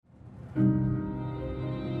You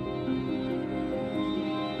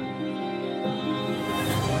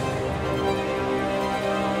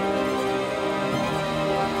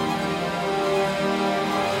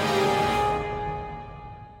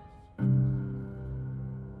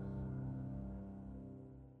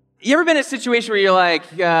ever been in a situation where you're like,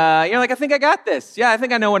 I think I got this. Yeah, I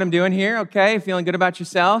think I know what I'm doing here. Okay, feeling good about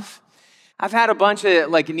yourself. I've had a bunch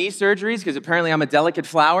of knee surgeries because apparently I'm a delicate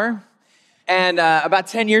flower. And about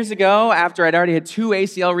 10 years ago, after I'd already had 2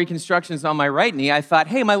 ACL reconstructions on my right knee, I thought,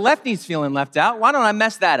 hey, my left knee's feeling left out. Why don't I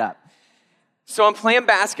mess that up? So I'm playing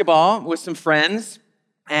basketball with some friends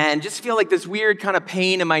and just feel like this weird kind of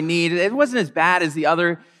pain in my knee. It wasn't as bad as the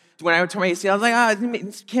other. When I tore my ACL, I was like,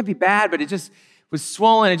 this can't be bad, but it just was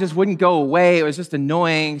swollen. It just wouldn't go away. It was just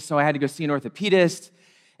annoying. So I had to go see an orthopedist.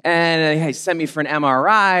 And he sent me for an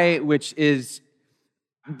MRI, which is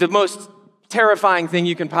the most terrifying thing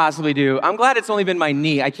you can possibly do. I'm glad it's only been my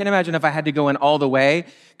knee. I can't imagine if I had to go in all the way.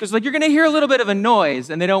 Because you're going to hear a little bit of a noise,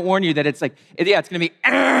 and they don't warn you that it's it's going to be,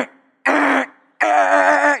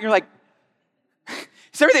 You're like,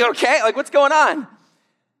 is everything okay? What's going on?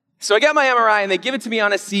 So I get my MRI, and they give it to me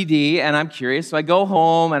on a CD, and I'm curious. So I go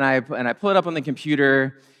home, and I pull it up on the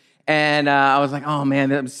computer, and I was like, oh,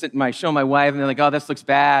 man, I'm sitting, showing my wife, and they're like, oh, this looks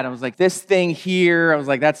bad. I was like, this thing here, I was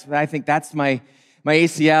like, I think that's my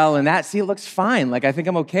ACL, and it looks fine. I think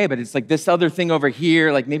I'm okay, but it's this other thing over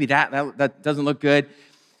here, maybe that doesn't look good.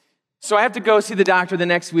 So I have to go see the doctor the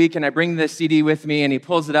next week, and I bring the CD with me, and he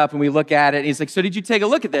pulls it up, and we look at it, and he's like, so did you take a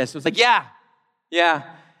look at this? I was like, yeah.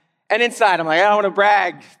 And inside, I'm like, I don't want to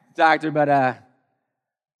brag, doctor, but I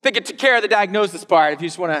think it took care of the diagnosis part. If you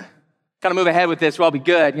just want to kind of move ahead with this, we'll all be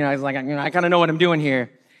good. He's like, I kind of know what I'm doing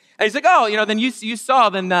here. And he's like, oh, then you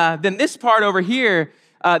saw, then this part over here,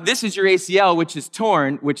 this is your ACL, which is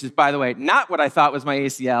torn, which is, by the way, not what I thought was my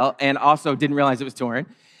ACL, and also didn't realize it was torn.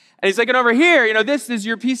 And he's like, and over here, this is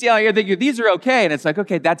your PCL here. These are okay. And it's like,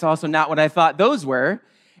 okay, that's also not what I thought those were.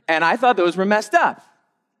 And I thought those were messed up.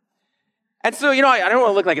 And so, I don't want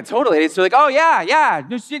to look like a total idiot. So like, oh, yeah,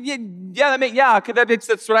 that's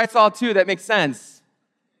what I saw too. That makes sense.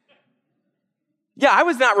 Yeah, I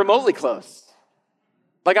was not remotely close.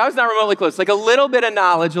 A little bit of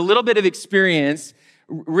knowledge, a little bit of experience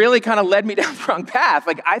really kind of led me down the wrong path.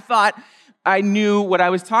 I thought I knew what I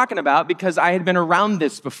was talking about because I had been around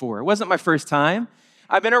this before. It wasn't my first time.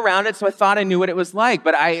 I've been around it, so I thought I knew what it was like.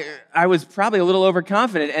 But I was probably a little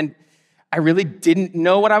overconfident, and I really didn't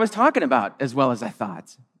know what I was talking about as well as I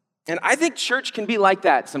thought. And I think church can be like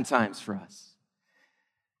that sometimes for us.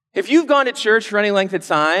 If you've gone to church for any length of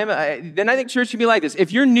time, then I think church can be like this.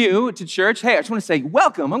 If you're new to church, hey, I just want to say,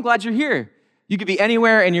 welcome. I'm glad you're here. You could be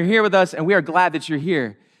anywhere, and you're here with us, and we are glad that you're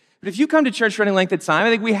here. But if you come to church for any length of time, I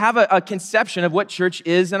think we have a conception of what church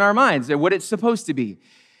is in our minds, or what it's supposed to be.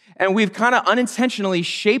 And we've kind of unintentionally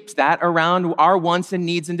shaped that around our wants and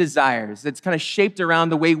needs and desires. It's kind of shaped around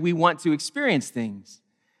the way we want to experience things.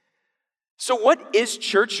 So what is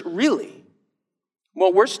church really?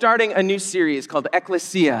 Well, we're starting a new series called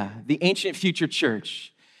Ecclesia, the Ancient Future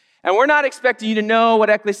Church. And we're not expecting you to know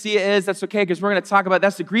what ecclesia is. That's okay, because we're going to talk about,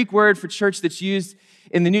 that's the Greek word for church that's used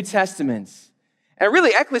in the New Testament. And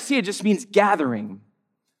really, ecclesia just means gathering.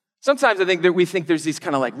 Sometimes I think that we think there's these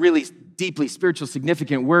kind of really deeply spiritual,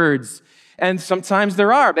 significant words, and sometimes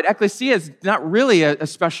there are, but ecclesia is not really a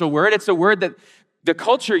special word. It's a word that the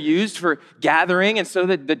culture used for gathering, and so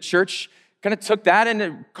that the church kind of took that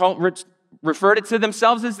and referred it to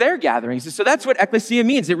themselves as their gatherings. So that's what ecclesia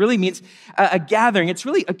means. It really means a gathering. It's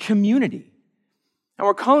really a community. And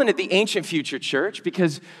we're calling it the Ancient Future Church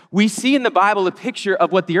because we see in the Bible a picture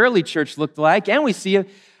of what the early church looked like, and we see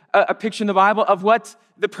a picture in the Bible of what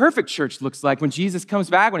the perfect church looks like when Jesus comes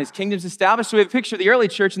back, when his kingdom's established. So we have a picture of the early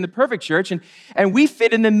church and the perfect church, and we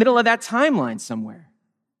fit in the middle of that timeline somewhere.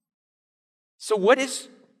 So what is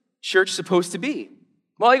church supposed to be?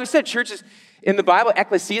 Well, like we said, church is, in the Bible,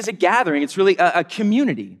 ecclesia is a gathering. It's really a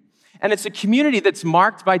community. And it's a community that's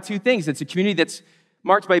marked by two things. It's a community that's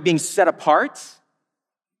marked by being set apart,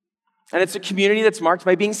 and it's a community that's marked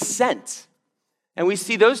by being sent. And we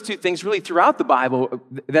see those two things really throughout the Bible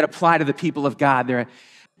that apply to the people of God. They're a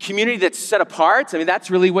community that's set apart. I mean,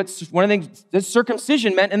 that's really one of the things that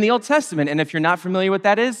circumcision meant in the Old Testament. And if you're not familiar with what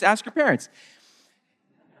that is, ask your parents.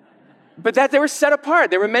 But that they were set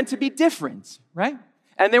apart. They were meant to be different, right?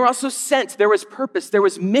 And they were also sent. There was purpose. There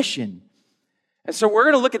was mission. And so we're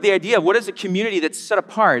going to look at the idea of what is a community that's set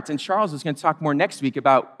apart. And Charles is going to talk more next week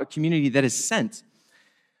about a community that is sent.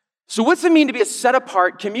 So what's it mean to be a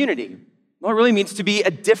set-apart community? Well, it really means to be a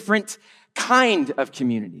different kind of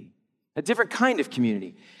community. a different kind of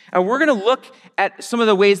community. And we're going to look at some of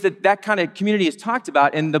the ways that that kind of community is talked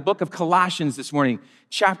about in the book of Colossians this morning,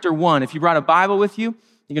 chapter 1. If you brought a Bible with you,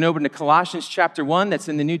 you can open to Colossians chapter 1. That's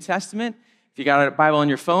in the New Testament. If you got a Bible on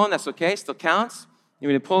your phone, that's okay, still counts.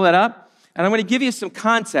 You're going to pull that up. And I'm going to give you some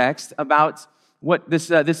context about what this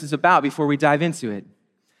is about before we dive into it.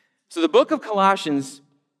 So the book of Colossians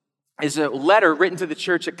is a letter written to the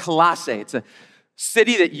church at Colossae. It's a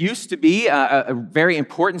city that used to be a very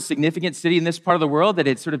important, significant city in this part of the world that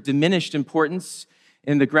had sort of diminished importance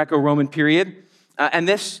in the Greco-Roman period. And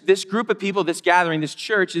this group of people, this gathering, this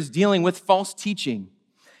church is dealing with false teaching.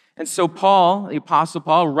 And so Paul, the Apostle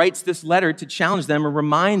Paul, writes this letter to challenge them or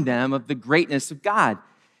remind them of the greatness of God.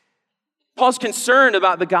 Paul's concerned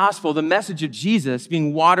about the gospel, the message of Jesus,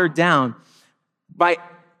 being watered down by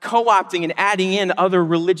co-opting and adding in other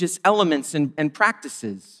religious elements and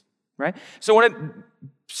practices, right? So I want to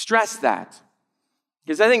stress that,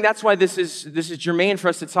 because I think that's why this is germane for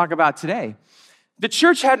us to talk about today. The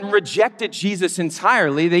church hadn't rejected Jesus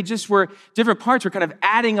entirely. They just were, different parts were kind of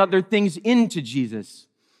adding other things into Jesus.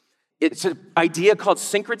 It's an idea called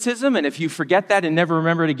syncretism, and if you forget that and never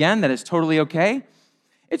remember it again, that is totally okay.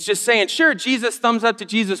 It's just saying, sure, Jesus, thumbs up to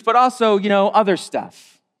Jesus, but also, other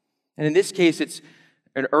stuff. And in this case, it's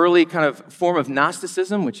an early kind of form of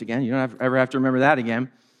Gnosticism, which again, you don't ever have to remember that again.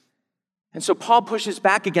 And so Paul pushes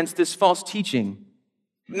back against this false teaching,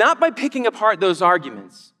 not by picking apart those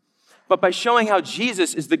arguments, but by showing how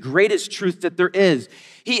Jesus is the greatest truth that there is.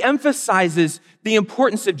 He emphasizes the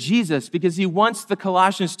importance of Jesus because he wants the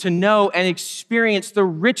Colossians to know and experience the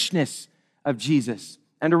richness of Jesus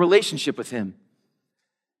and a relationship with him.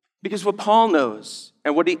 Because what Paul knows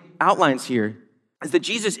and what he outlines here is that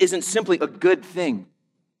Jesus isn't simply a good thing.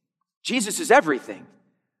 Jesus is everything.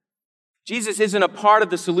 Jesus isn't a part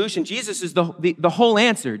of the solution. Jesus is the whole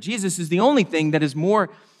answer. Jesus is the only thing that is more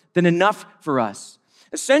than enough for us.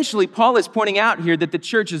 Essentially, Paul is pointing out here that the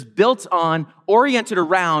church is built on, oriented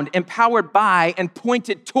around, empowered by, and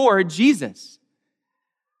pointed toward Jesus.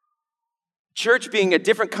 Church being a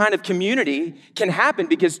different kind of community can happen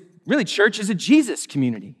because really church is a Jesus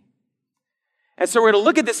community. And so we're going to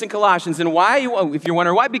look at this in Colossians. And why? If you're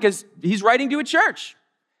wondering why, because he's writing to a church.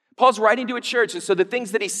 Paul's writing to a church. And so the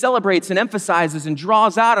things that he celebrates and emphasizes and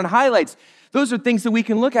draws out and highlights, those are things that we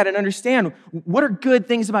can look at and understand. What are good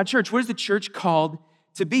things about church? What is the church called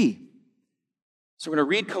to be? So we're going to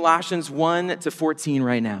read Colossians 1-14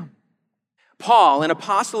 right now. Paul, an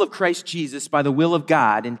apostle of Christ Jesus by the will of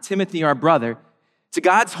God, and Timothy, our brother, to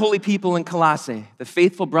God's holy people in Colossae, the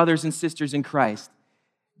faithful brothers and sisters in Christ,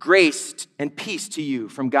 grace and peace to you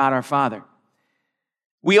from God our Father.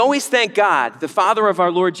 We always thank God, the Father of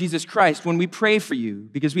our Lord Jesus Christ, when we pray for you,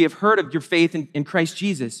 because we have heard of your faith in Christ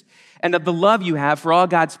Jesus and of the love you have for all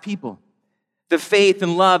God's people, the faith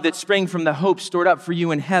and love that spring from the hope stored up for you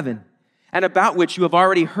in heaven, and about which you have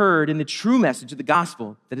already heard in the true message of the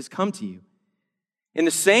gospel that has come to you. In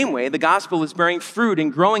the same way, the gospel is bearing fruit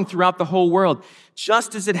and growing throughout the whole world,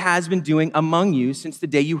 just as it has been doing among you since the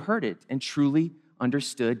day you heard it and truly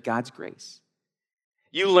understood God's grace.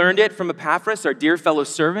 You learned it from Epaphras, our dear fellow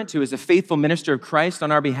servant, who is a faithful minister of Christ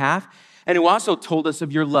on our behalf, and who also told us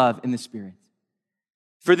of your love in the Spirit.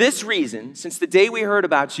 For this reason, since the day we heard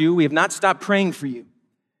about you, we have not stopped praying for you.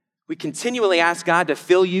 We continually ask God to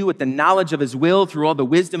fill you with the knowledge of his will through all the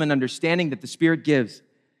wisdom and understanding that the Spirit gives,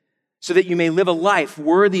 so that you may live a life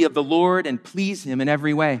worthy of the Lord and please him in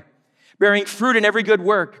every way, bearing fruit in every good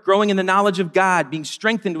work, growing in the knowledge of God, being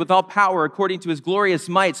strengthened with all power according to his glorious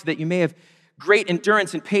might, so that you may have great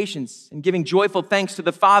endurance and patience, and giving joyful thanks to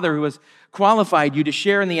the Father who has qualified you to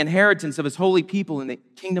share in the inheritance of his holy people in the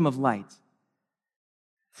kingdom of light.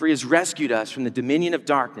 For he has rescued us from the dominion of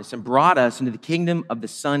darkness and brought us into the kingdom of the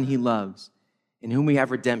Son he loves, in whom we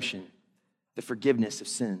have redemption, the forgiveness of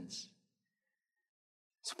sins.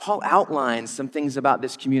 So Paul outlines some things about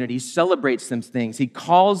this community. He celebrates some things. He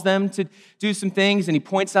calls them to do some things, and he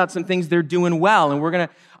points out some things they're doing well. And we're going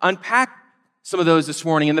to unpack some of those this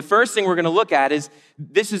morning. And the first thing we're going to look at is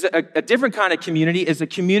this is a different kind of community, is a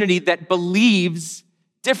community that believes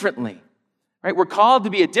differently. Right? We're called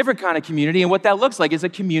to be a different kind of community, and what that looks like is a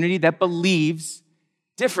community that believes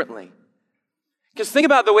differently. Because think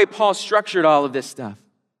about the way Paul structured all of this stuff.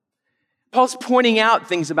 Paul's pointing out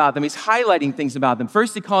things about them. He's highlighting things about them.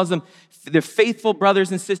 First, he calls them the faithful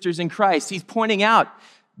brothers and sisters in Christ. He's pointing out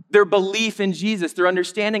their belief in Jesus, their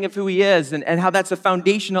understanding of who he is, and how that's a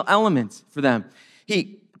foundational element for them.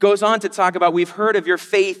 He goes on to talk about, we've heard of your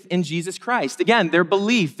faith in Jesus Christ. Again, their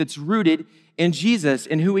belief that's rooted in Jesus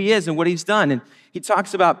and who he is and what he's done. And he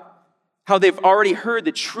talks about how they've already heard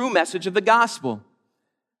the true message of the gospel.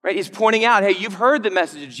 right? He's pointing out, hey, you've heard the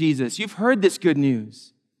message of Jesus. You've heard this good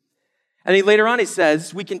news. And then later on, he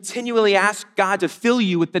says, we continually ask God to fill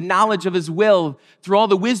you with the knowledge of his will through all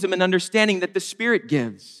the wisdom and understanding that the Spirit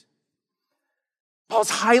gives.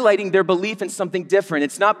 Paul's highlighting their belief in something different.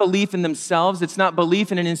 It's not belief in themselves. It's not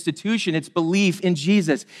belief in an institution. It's belief in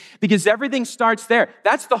Jesus, because everything starts there.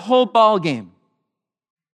 That's the whole ball game.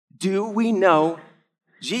 Do we know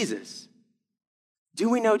Jesus? Do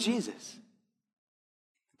we know Jesus?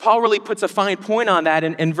 Paul really puts a fine point on that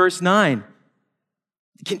in verse 9.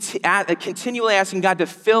 Continually asking God to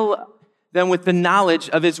fill them with the knowledge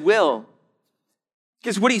of his will.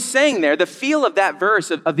 Because what he's saying there, the feel of that verse,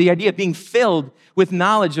 of the idea of being filled with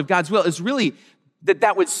knowledge of God's will, is really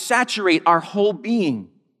that would saturate our whole being.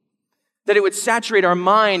 That it would saturate our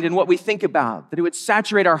mind and what we think about. That it would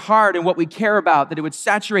saturate our heart and what we care about. That it would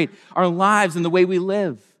saturate our lives and the way we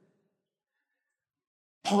live.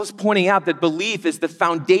 Paul is pointing out that belief is the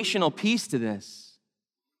foundational piece to this.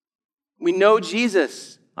 We know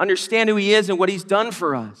Jesus, understand who he is and what he's done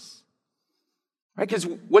for us. Right? Because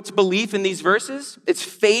what's belief in these verses? It's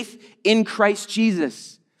faith in Christ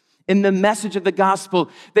Jesus, in the message of the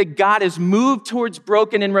gospel, that God has moved towards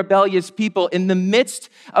broken and rebellious people in the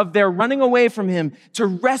midst of their running away from him to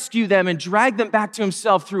rescue them and drag them back to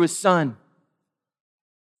himself through his Son.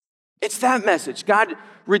 It's that message, God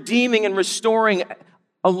redeeming and restoring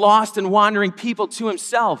a lost and wandering people to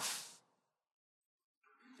himself.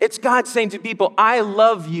 It's God saying to people, I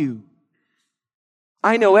love you.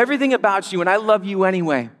 I know everything about you and I love you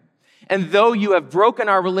anyway. And though you have broken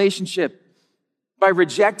our relationship by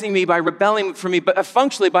rejecting me, by rebelling from me, but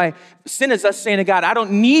functionally by sin is us saying to God, I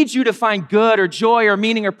don't need you to find good or joy or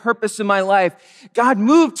meaning or purpose in my life. God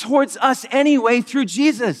moved towards us anyway through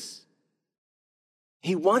Jesus.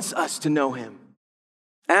 He wants us to know him.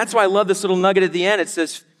 And that's why I love this little nugget at the end. It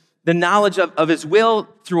says, the knowledge of his will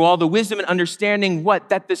through all the wisdom and understanding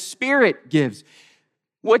that the Spirit gives.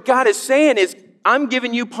 What God is saying is, I'm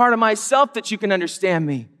giving you part of myself that you can understand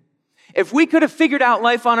me. If we could have figured out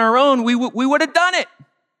life on our own, we would have done it.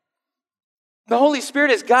 The Holy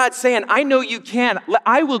Spirit is God saying, I know you can.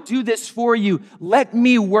 I will do this for you. Let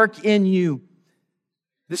me work in you.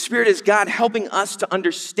 The Spirit is God helping us to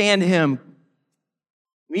understand him,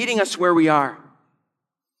 meeting us where we are.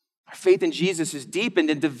 Our faith in Jesus is deepened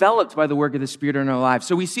and developed by the work of the Spirit in our lives.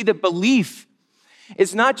 So we see that belief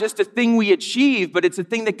is not just a thing we achieve, but it's a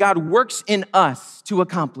thing that God works in us to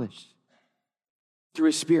accomplish through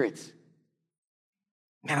his Spirit.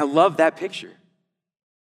 Man, I love that picture.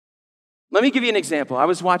 Let me give you an example. I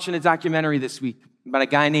was watching a documentary this week about a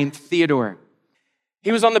guy named Theodore.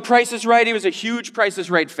 He was on The Price is Right. He was a huge Price is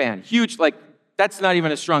Right fan. Huge, that's not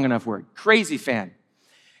even a strong enough word. Crazy fan.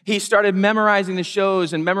 He started memorizing the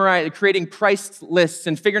shows and creating price lists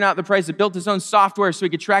and figuring out the price. He built his own software so he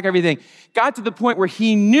could track everything. Got to the point where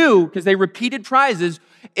he knew, because they repeated prizes,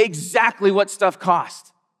 exactly what stuff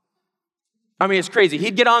cost. I mean, it's crazy.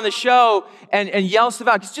 He'd get on the show and yell stuff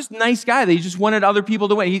out. He's just a nice guy that he just wanted other people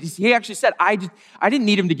to win. He actually said, I didn't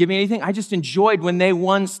need him to give me anything. I just enjoyed when they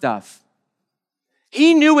won stuff.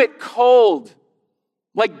 He knew it cold,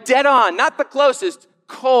 like dead on, not the closest,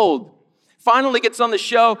 cold. Finally gets on the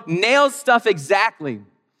show, nails stuff exactly.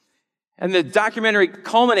 And the documentary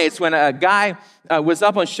culminates when a guy was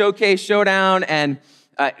up on Showcase Showdown, and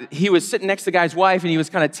he was sitting next to the guy's wife, and he was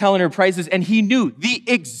kind of telling her prices, and he knew the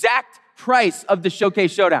exact price of the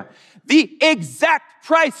Showcase Showdown. The exact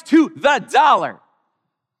price to the dollar.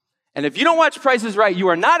 And if you don't watch Price is Right, you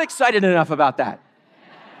are not excited enough about that.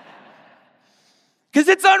 Because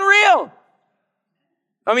it's unreal.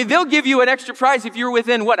 I mean, they'll give you an extra prize if you're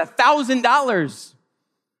within, $1,000.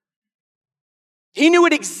 He knew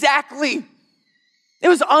it exactly. It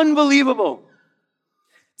was unbelievable.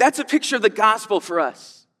 That's a picture of the gospel for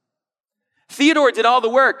us. Theodore did all the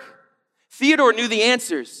work. Theodore knew the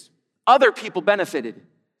answers. Other people benefited.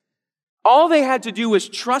 All they had to do was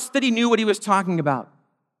trust that he knew what he was talking about,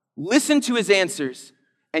 listen to his answers,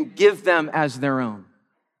 and give them as their own.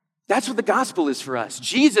 That's what the gospel is for us.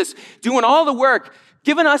 Jesus doing all the work,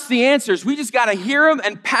 giving us the answers. We just got to hear them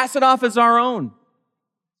and pass it off as our own.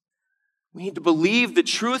 We need to believe the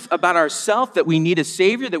truth about ourselves, that we need a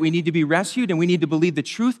Savior, that we need to be rescued, and we need to believe the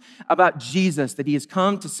truth about Jesus, that he has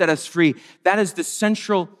come to set us free. That is the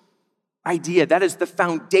central idea. That is the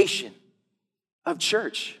foundation of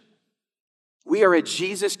church. We are a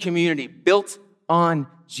Jesus community built on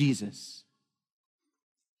Jesus.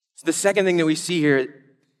 So the second thing that we see here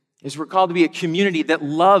is we're called to be a community that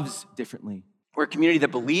loves differently. We're a community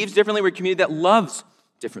that believes differently. We're a community that loves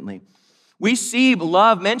differently. We see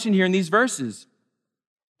love mentioned here in these verses.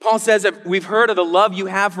 Paul says that we've heard of the love you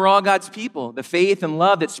have for all God's people, the faith and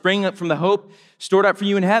love that spring up from the hope stored up for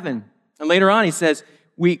you in heaven. And later on, he says,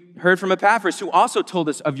 we heard from Epaphras, who also told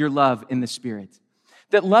us of your love in the Spirit.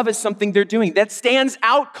 That love is something they're doing that stands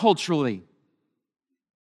out culturally.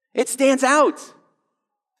 It stands out.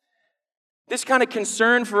 This kind of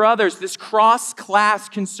concern for others, this cross-class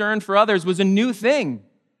concern for others was a new thing.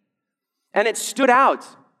 And it stood out.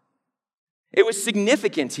 It was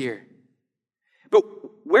significant here. But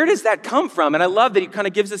where does that come from? And I love that he kind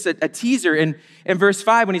of gives us a teaser in verse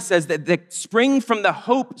 5 when he says that spring from the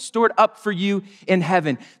hope stored up for you in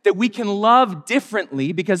heaven, that we can love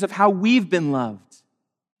differently because of how we've been loved.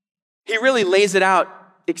 He really lays it out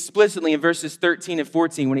explicitly in verses 13 and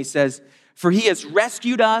 14 when he says, for he has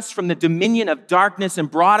rescued us from the dominion of darkness and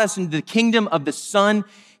brought us into the kingdom of the Son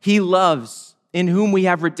he loves, in whom we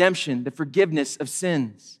have redemption, the forgiveness of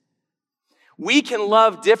sins. We can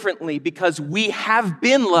love differently because we have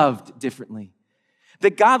been loved differently.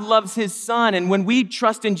 That God loves his Son, and when we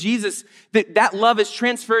trust in Jesus, that love is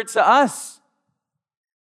transferred to us.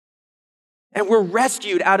 And we're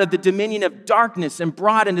rescued out of the dominion of darkness and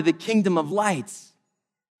brought into the kingdom of light.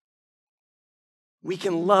 We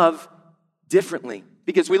can love differently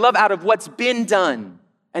because we love out of what's been done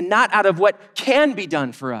and not out of what can be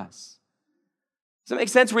done for us. Does that make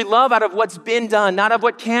sense? We love out of what's been done, not of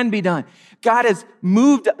what can be done. God has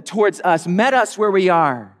moved towards us, met us where we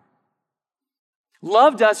are,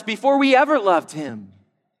 loved us before we ever loved him.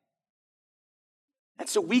 And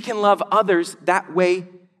so we can love others that way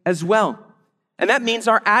as well. And that means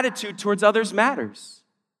our attitude towards others matters.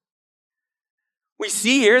 We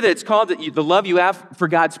see here that it's called the love you have for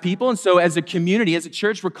God's people. And so as a community, as a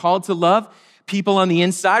church, we're called to love people on the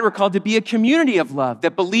inside. We're called to be a community of love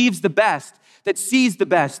that believes the best, that sees the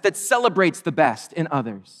best, that celebrates the best in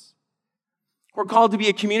others. We're called to be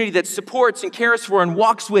a community that supports and cares for and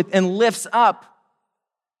walks with and lifts up.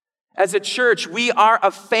 As a church, we are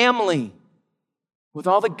a family with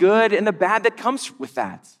all the good and the bad that comes with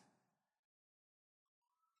that.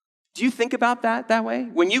 Do you think about that way?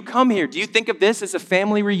 When you come here, do you think of this as a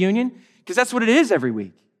family reunion? Because that's what it is every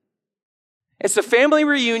week. It's a family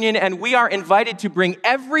reunion, and we are invited to bring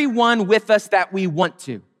everyone with us that we want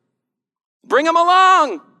to. Bring them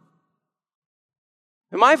along.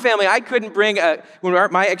 In my family, I couldn't bring,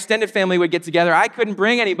 when my extended family would get together, I couldn't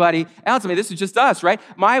bring anybody else. I mean, this is just us, right?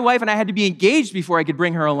 My wife and I had to be engaged before I could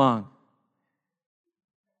bring her along.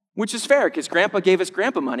 Which is fair, because Grandpa gave us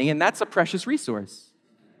Grandpa money, and that's a precious resource.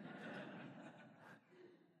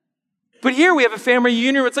 But here we have a family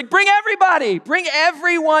reunion where it's like, bring everybody, bring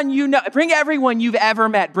everyone you know, bring everyone you've ever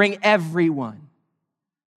met, bring everyone.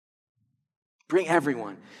 Bring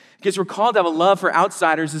everyone. Because we're called to have a love for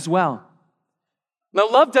outsiders as well. Now,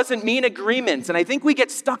 love doesn't mean agreement, and I think we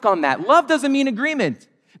get stuck on that. Love doesn't mean agreement.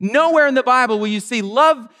 Nowhere in the Bible will you see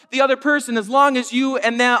love the other person as long as you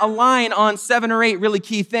and them align on 7 or 8 really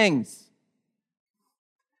key things.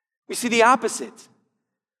 We see the opposite.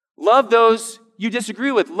 Love those you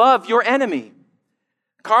disagree with. Love your enemy.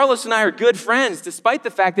 Carlos and I are good friends, despite the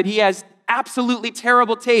fact that he has absolutely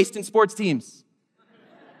terrible taste in sports teams.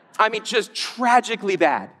 I mean, just tragically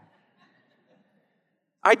bad.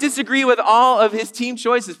 I disagree with all of his team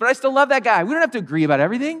choices, but I still love that guy. We don't have to agree about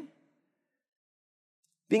everything.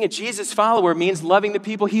 Being a Jesus follower means loving the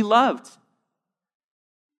people he loved.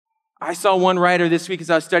 I saw one writer this week as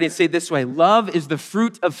I was studying say it this way: love is the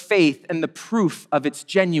fruit of faith and the proof of its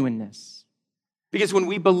genuineness. Because when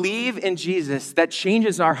we believe in Jesus, that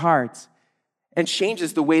changes our hearts and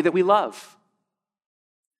changes the way that we love.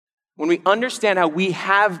 When we understand how we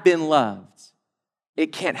have been loved,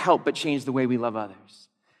 it can't help but change the way we love others.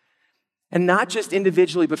 And not just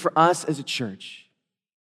individually, but for us as a church.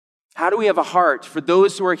 How do we have a heart for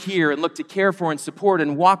those who are here and look to care for and support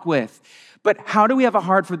and walk with? But how do we have a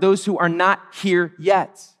heart for those who are not here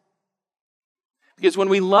yet? Because when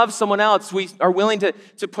we love someone else, we are willing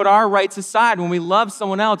to put our rights aside. When we love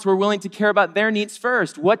someone else, we're willing to care about their needs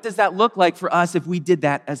first. What does that look like for us if we did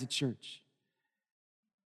that as a church?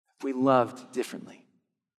 If we loved differently.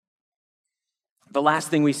 The last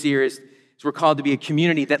thing we see here is we're called to be a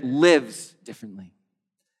community that lives differently.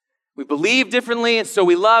 We believe differently, and so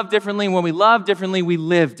we love differently. And when we love differently, we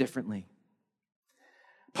live differently.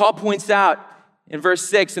 Paul points out in verse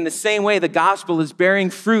 6, in the same way, the gospel is bearing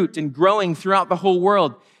fruit and growing throughout the whole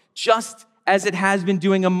world, just as it has been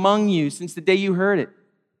doing among you since the day you heard it.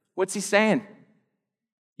 What's he saying?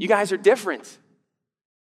 You guys are different.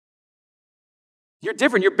 You're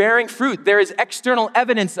different. You're bearing fruit. There is external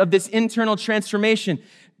evidence of this internal transformation.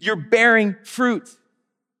 You're bearing fruit.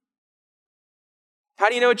 How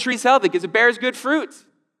do you know a tree's healthy? Because it bears good fruit.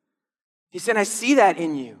 He said, I see that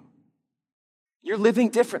in you. You're living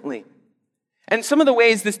differently. And some of the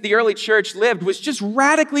ways the early church lived was just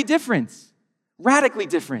radically different. Radically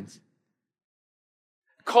different.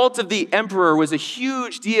 Cult of the emperor was a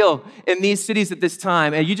huge deal in these cities at this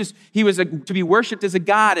time. And he was to be worshiped as a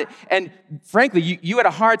god. And frankly, you had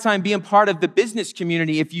a hard time being part of the business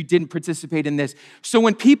community if you didn't participate in this. So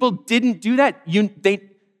when people didn't do that,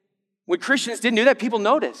 when Christians didn't do that, people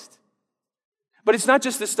noticed. But it's not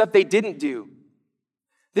just the stuff they didn't do.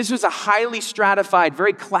 This was a highly stratified,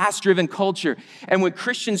 very class-driven culture. And when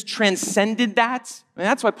Christians transcended that, and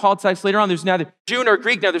that's why Paul talks later on, there's neither Jew nor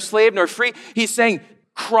Greek, neither slave nor free. He's saying,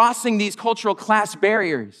 crossing these cultural class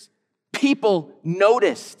barriers, people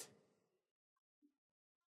noticed.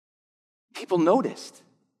 People noticed.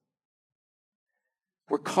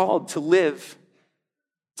 We're called to live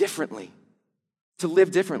differently. To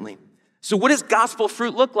live differently. So what does gospel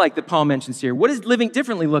fruit look like that Paul mentions here? What does living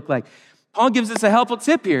differently look like? Paul gives us a helpful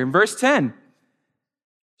tip here in verse 10.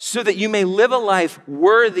 So that you may live a life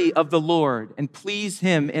worthy of the Lord and please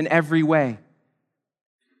him in every way,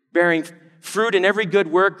 bearing fruit in every good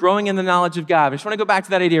work, growing in the knowledge of God. I just want to go back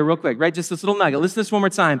to that idea real quick, right? Just this little nugget. Listen to this one more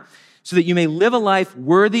time. So that you may live a life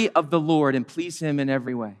worthy of the Lord and please him in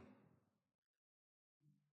every way.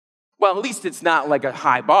 Well, at least it's not like a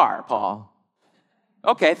high bar, Paul.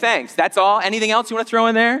 Okay, thanks. That's all? Anything else you want to throw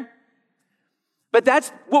in there? But that's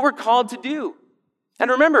what we're called to do. And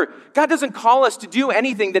remember, God doesn't call us to do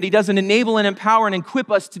anything that he doesn't enable and empower and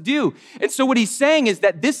equip us to do. And so what he's saying is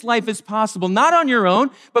that this life is possible, not on your own,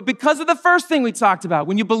 but because of the first thing we talked about.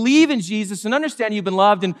 When you believe in Jesus and understand you've been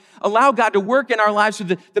loved and allow God to work in our lives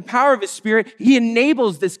through the power of his Spirit, he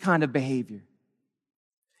enables this kind of behavior.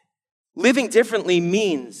 Living differently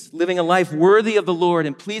means living a life worthy of the Lord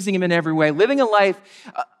and pleasing him in every way. Living a life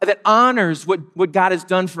that honors what God has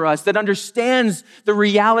done for us, that understands the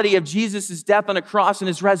reality of Jesus' death on a cross and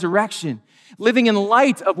his resurrection. Living in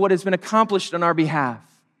light of what has been accomplished on our behalf.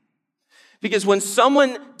 Because when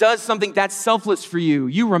someone does something that's selfless for you,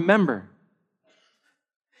 you remember.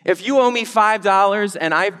 If you owe me $5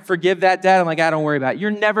 and I forgive that debt, I'm like, don't worry about it.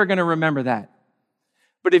 You're never going to remember that.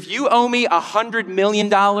 But if you owe me $100 million,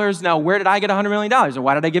 now where did I get $100 million? And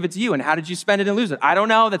why did I give it to you? And how did you spend it and lose it? I don't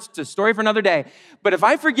know. That's a story for another day. But if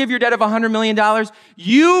I forgive your debt of $100 million,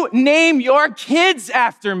 you name your kids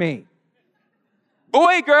after me.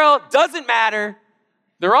 Boy, girl, doesn't matter.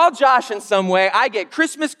 They're all Josh in some way. I get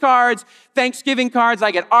Christmas cards, Thanksgiving cards,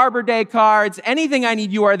 I get Arbor Day cards. Anything I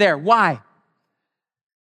need, you are there. Why?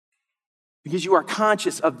 Because you are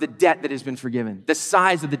conscious of the debt that has been forgiven, the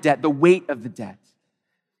size of the debt, the weight of the debt.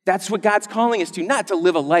 That's what God's calling us to, not to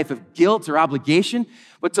live a life of guilt or obligation,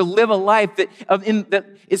 but to live a life that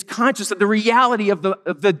is conscious of the reality of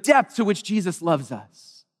the depth to which Jesus loves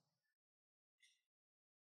us.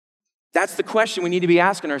 That's the question we need to be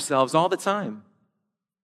asking ourselves all the time.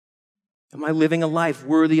 Am I living a life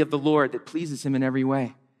worthy of the Lord that pleases him in every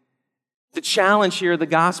way? The challenge here of the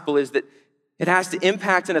gospel is that it has to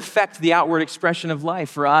impact and affect the outward expression of life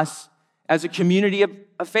for us as a community of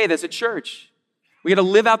faith, as a church. We got to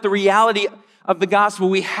live out the reality of the gospel.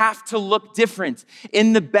 We have to look different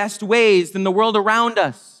in the best ways than the world around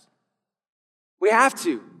us. We have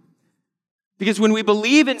to. Because when we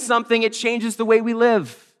believe in something, it changes the way we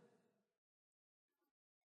live.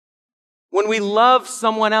 When we love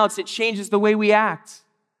someone else, it changes the way we act.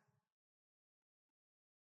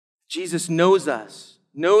 Jesus knows us,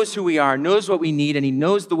 knows who we are, knows what we need, and he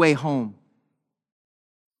knows the way home.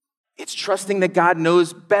 It's trusting that God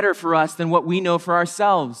knows better for us than what we know for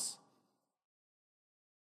ourselves.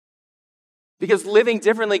 Because living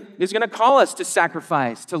differently is going to call us to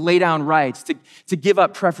sacrifice, to lay down rights, to give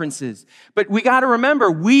up preferences. But we got to remember,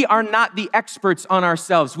 we are not the experts on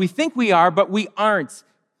ourselves. We think we are, but we aren't.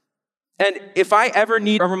 And if I ever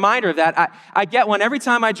need a reminder of that, I get one every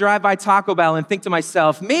time I drive by Taco Bell and think to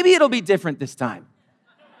myself, maybe it'll be different this time.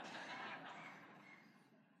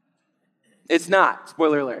 It's not,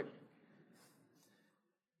 spoiler alert.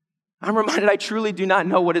 I'm reminded I truly do not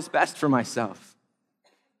know what is best for myself.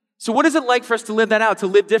 So what is it like for us to live that out, to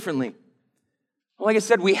live differently? Well, like I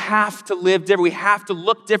said, we have to live different. We have to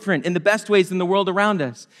look different in the best ways than the world around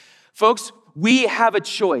us. Folks, we have a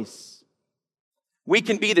choice. We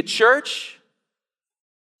can be the church,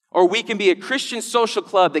 or we can be a Christian social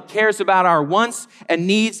club that cares about our wants and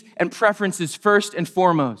needs and preferences first and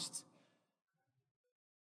foremost.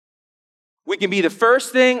 We can be the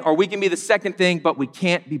first thing or we can be the second thing, but we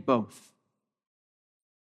can't be both.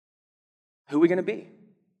 Who are we going to be?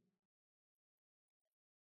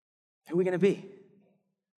 Who are we going to be?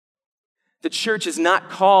 The church is not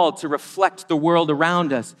called to reflect the world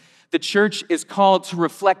around us. The church is called to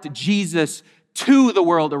reflect Jesus to the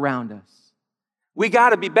world around us. We got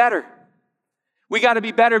to be better. We got to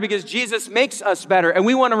be better because Jesus makes us better, and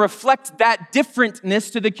we want to reflect that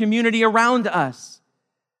differentness to the community around us.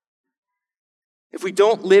 If we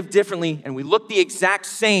don't live differently and we look the exact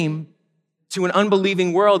same to an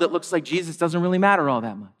unbelieving world, it looks like Jesus doesn't really matter all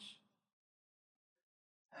that much.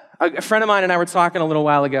 A friend of mine and I were talking a little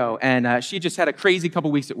while ago, and she just had a crazy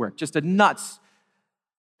couple weeks at work, just a nuts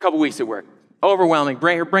couple weeks at work. Overwhelming,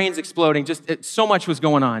 her brain's exploding, so much was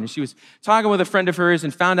going on. And she was talking with a friend of hers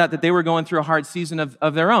and found out that they were going through a hard season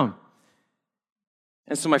of their own.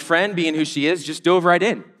 And so my friend, being who she is, just dove right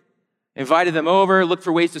in. Invited them over, looked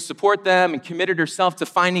for ways to support them, and committed herself to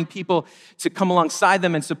finding people to come alongside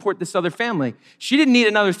them and support this other family. She didn't need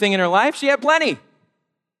another thing in her life. She had plenty.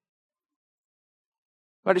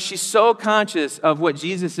 But she's so conscious of what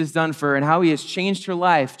Jesus has done for her and how he has changed her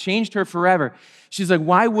life, changed her forever. She's like,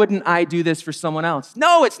 why wouldn't I do this for someone else?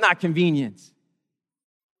 No, it's not convenience.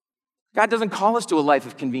 God doesn't call us to a life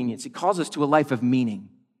of convenience. He calls us to a life of meaning,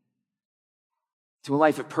 to a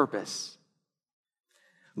life of purpose.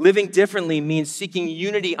 Living differently means seeking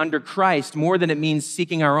unity under Christ more than it means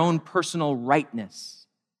seeking our own personal rightness.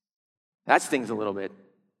 That's things a little bit.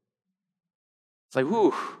 It's like,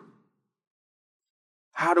 whew.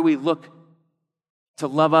 How do we look to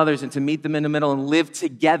love others and to meet them in the middle and live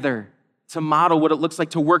together, to model what it looks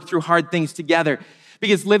like to work through hard things together?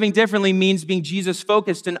 Because living differently means being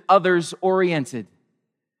Jesus-focused and others-oriented.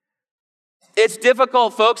 It's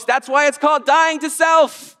difficult, folks. That's why it's called dying to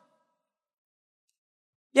self.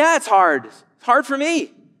 Yeah, it's hard. It's hard for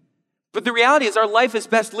me. But the reality is our life is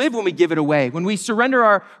best lived when we give it away, when we surrender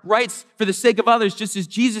our rights for the sake of others, just as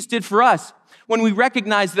Jesus did for us, when we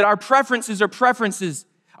recognize that our preferences are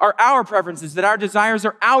our preferences, that our desires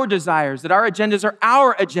are our desires, that our agendas are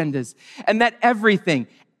our agendas, and that everything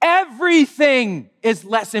is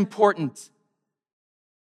less important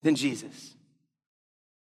than Jesus.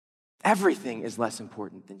 Everything is less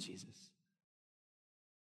important than Jesus.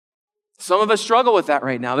 Some of us struggle with that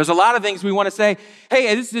right now. There's a lot of things we want to say,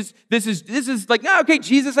 hey, this is like, no, okay,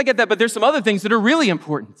 Jesus, I get that, but there's some other things that are really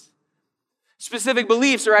important. Specific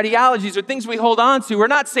beliefs or ideologies or things we hold on to. We're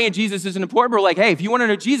not saying Jesus isn't important. We're like, hey, if you want to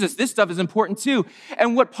know Jesus, this stuff is important too.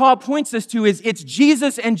 And what Paul points us to is it's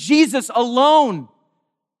Jesus and Jesus alone.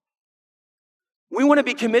 We want to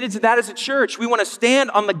be committed to that as a church. We want to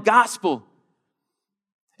stand on the gospel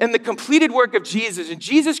and the completed work of Jesus and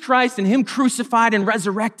Jesus Christ and him crucified and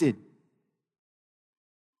resurrected.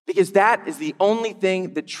 Because that is the only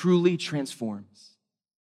thing that truly transforms.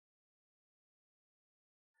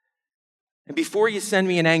 And before you send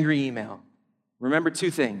me an angry email, remember two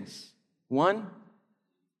things. One,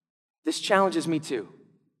 this challenges me too.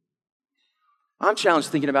 I'm challenged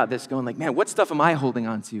thinking about this, going like, man, what stuff am I holding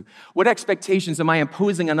on to? What expectations am I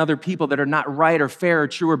imposing on other people that are not right or fair or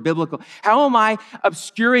true or biblical? How am I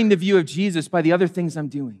obscuring the view of Jesus by the other things I'm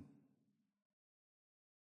doing?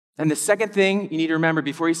 And the second thing you need to remember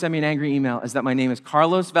before you send me an angry email is that my name is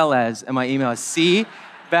Carlos Velez and my email is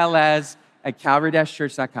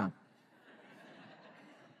cvelez@calvary-church.com.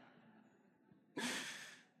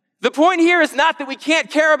 The point here is not that we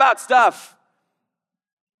can't care about stuff.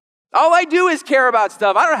 All I do is care about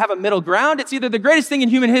stuff. I don't have a middle ground. It's either the greatest thing in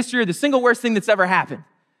human history or the single worst thing that's ever happened.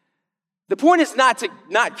 The point is not to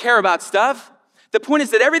not care about stuff. The point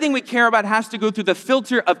is that everything we care about has to go through the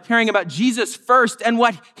filter of caring about Jesus first and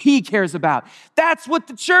what he cares about. That's what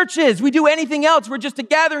the church is. We do anything else. We're just a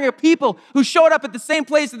gathering of people who showed up at the same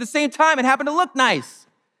place at the same time and happen to look nice.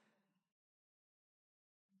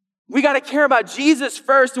 We got to care about Jesus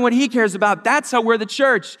first and what he cares about. That's how we're the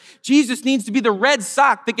church. Jesus needs to be the red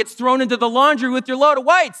sock that gets thrown into the laundry with your load of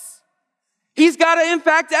whites. He's got to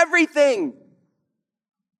impact everything.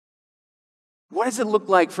 What does it look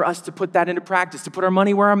like for us to put that into practice, to put our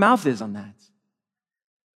money where our mouth is on that?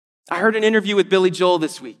 I heard an interview with Billy Joel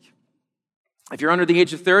this week. If you're under the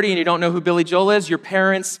age of 30 and you don't know who Billy Joel is, your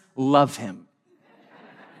parents love him.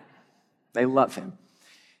 They love him.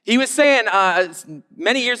 He was saying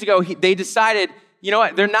many years ago, they decided, you know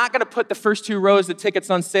what, they're not going to put the first 2 rows of tickets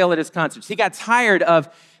on sale at his concerts. He got tired of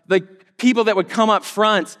the people that would come up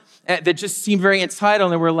front that just seemed very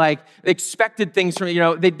entitled and were like, expected things from,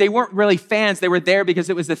 they weren't really fans. They were there because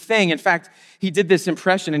it was a thing. In fact, he did this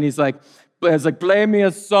impression and he's like, play me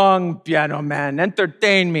a song, piano man,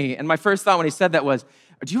 entertain me. And my first thought when he said that was,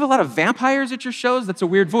 do you have a lot of vampires at your shows? That's a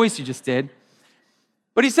weird voice you just did.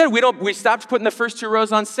 But he said, we stopped putting the first 2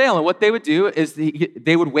 rows on sale. And what they would do is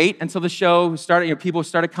they would wait until the show started, people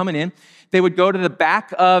started coming in. They would go to the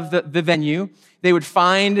back of the venue. They would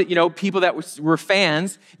find, people that were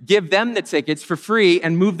fans, give them the tickets for free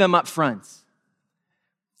and move them up front,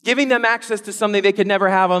 giving them access to something they could never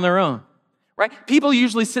have on their own, right? People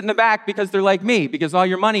usually sit in the back because they're like me, because all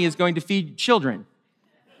your money is going to feed children.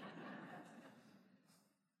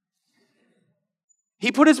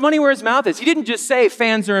 He put his money where his mouth is. He didn't just say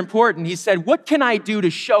fans are important. He said, what can I do to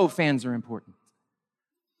show fans are important?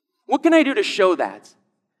 What can I do to show that?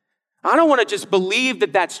 I don't want to just believe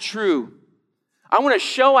that that's true. I want to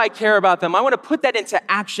show I care about them. I want to put that into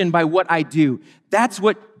action by what I do. That's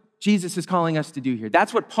what Jesus is calling us to do here.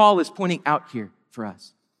 That's what Paul is pointing out here for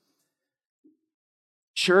us.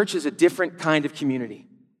 Church is a different kind of community.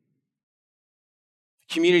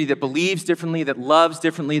 A community that believes differently, that loves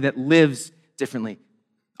differently, that lives differently.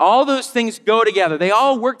 All those things go together. They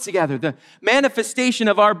all work together. The manifestation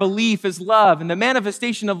of our belief is love, and the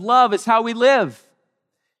manifestation of love is how we live.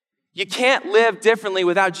 You can't live differently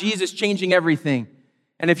without Jesus changing everything.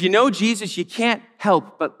 And if you know Jesus, you can't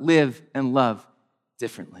help but live and love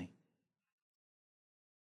differently.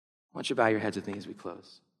 Why don't you bow your heads with me as we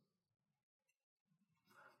close?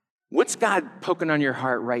 What's God poking on your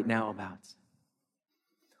heart right now about?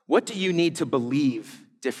 What do you need to believe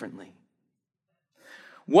differently?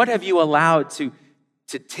 What have you allowed to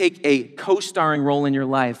take a co-starring role in your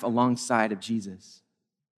life alongside of Jesus?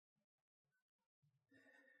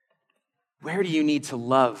 Where do you need to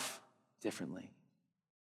love differently?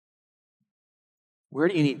 Where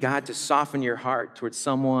do you need God to soften your heart towards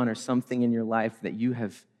someone or something in your life that you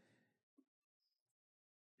have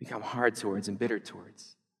become hard towards and bitter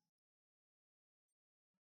towards?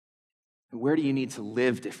 And where do you need to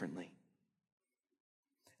live differently?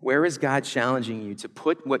 Where is God challenging you to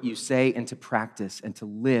put what you say into practice and to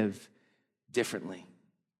live differently?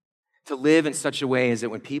 To live in such a way as that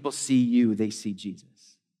when people see you, they see Jesus.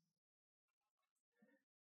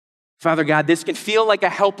 Father God, this can feel like a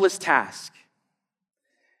helpless task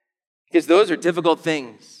because those are difficult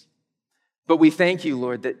things. But we thank you,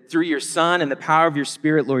 Lord, that through your Son and the power of your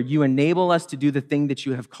Spirit, Lord, you enable us to do the thing that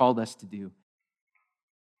you have called us to do.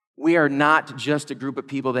 We are not just a group of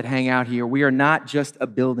people that hang out here. We are not just a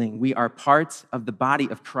building. We are parts of the body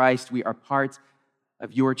of Christ. We are parts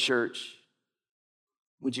of your church.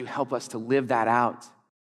 Would you help us to live that out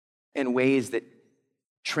in ways that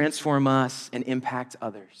transform us and impact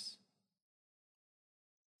others?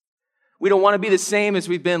 We don't want to be the same as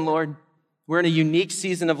we've been, Lord. We're in a unique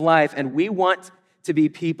season of life, and we want to be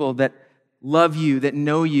people that love you, that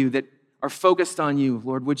know you, that are focused on you,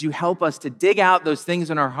 Lord. Would you help us to dig out those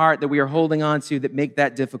things in our heart that we are holding on to that make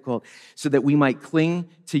that difficult so that we might cling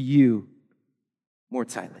to you more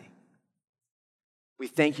tightly? We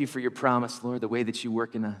thank you for your promise, Lord, the way that you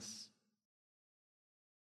work in us.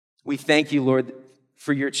 We thank you, Lord,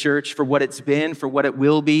 for your church, for what it's been, for what it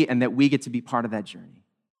will be, and that we get to be part of that journey.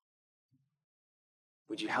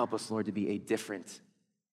 Would you help us, Lord, to be a different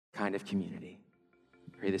kind of community?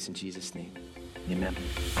 I pray this in Jesus' name. Amen.